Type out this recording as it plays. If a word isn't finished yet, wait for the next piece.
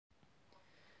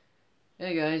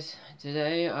Hey guys,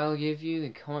 today I'll give you the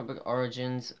comic book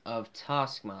origins of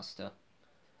Taskmaster.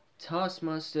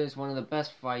 Taskmaster is one of the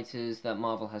best fighters that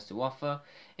Marvel has to offer.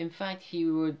 In fact, he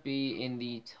would be in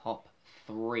the top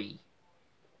 3.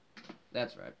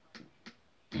 That's right.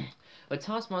 But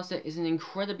Taskmaster is an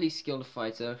incredibly skilled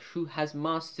fighter who has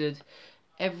mastered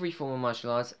every form of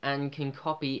martial arts and can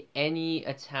copy any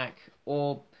attack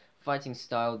or fighting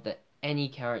style that any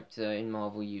character in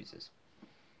Marvel uses.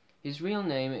 His real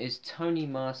name is Tony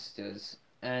Masters,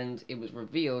 and it was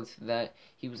revealed that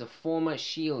he was a former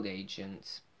SHIELD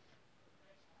agent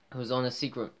who was on a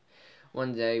secret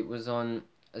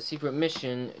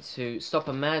mission to stop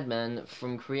a madman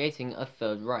from creating a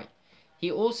Third Reich.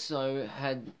 He also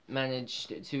had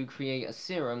managed to create a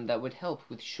serum that would help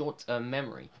with short-term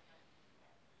memory.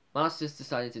 Masters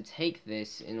decided to take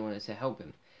this in order to help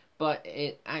him, but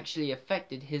it actually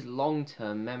affected his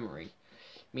long-term memory,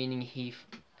 meaning he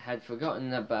had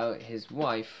forgotten about his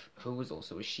wife, who was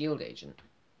also a SHIELD agent.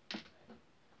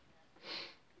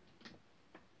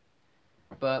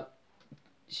 But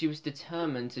she was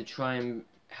determined to try and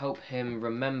help him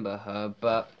remember her,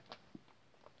 but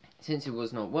since it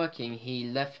was not working, he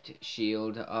left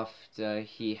SHIELD after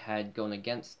he had gone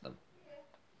against them.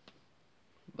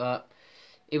 But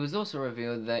it was also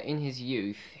revealed that in his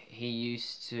youth, he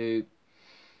used to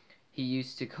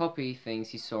copy things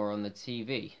he saw on the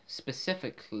TV,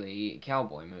 specifically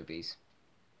cowboy movies.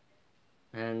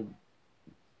 And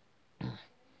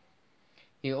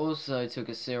he also took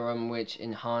a serum which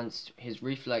enhanced his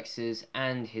reflexes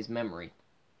and his memory,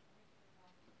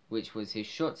 which was his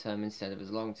short term instead of his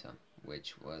long term,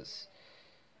 which was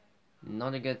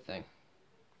not a good thing.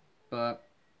 But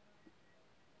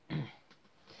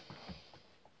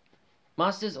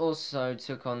Masters also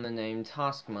took on the name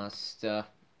Taskmaster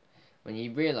when he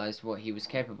realized what he was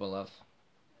capable of.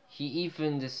 He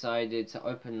even decided to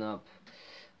open up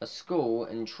a school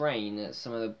and train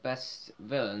some of the best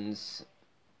villains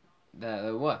that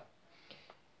there were.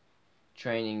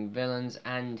 Training villains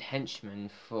and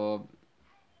henchmen for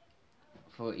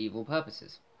evil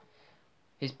purposes.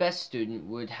 His best student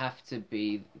would have to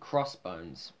be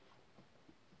Crossbones,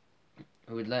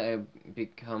 who would later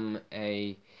become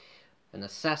an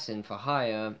assassin for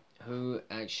hire who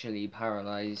actually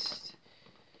paralyzed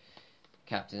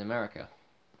Captain America.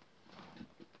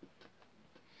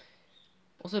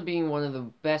 Also being one of the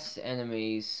best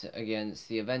enemies against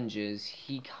the Avengers,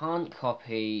 he can't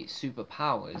copy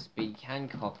superpowers, but he can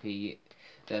copy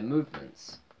their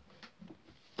movements.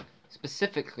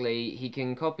 Specifically, he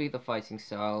can copy the fighting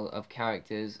style of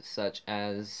characters such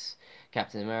as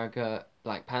Captain America,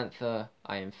 Black Panther,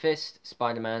 Iron Fist,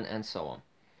 Spider-Man, and so on.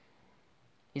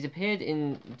 He's appeared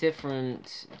in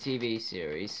different TV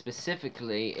series,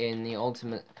 specifically in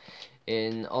Ultimate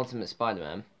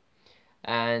Spider-Man,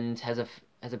 and has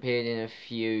appeared in a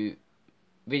few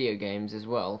video games as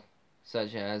well,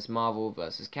 such as Marvel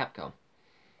vs. Capcom.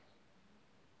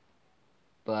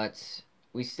 But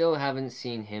we still haven't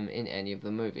seen him in any of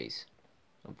the movies,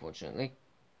 unfortunately.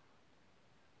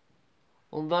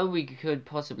 Although we could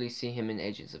possibly see him in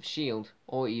Agents of S.H.I.E.L.D.,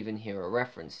 or even hear a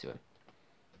reference to him.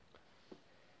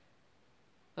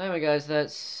 Anyway guys,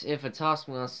 that's it for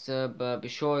Taskmaster, but be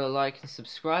sure to like and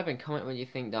subscribe and comment what you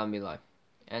think down below.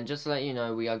 And just to let you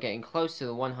know, we are getting close to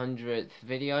the 100th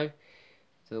video,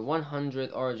 to the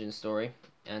 100th origin story,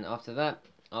 and after that,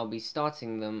 I'll be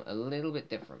starting them a little bit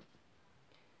different.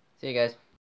 See you guys.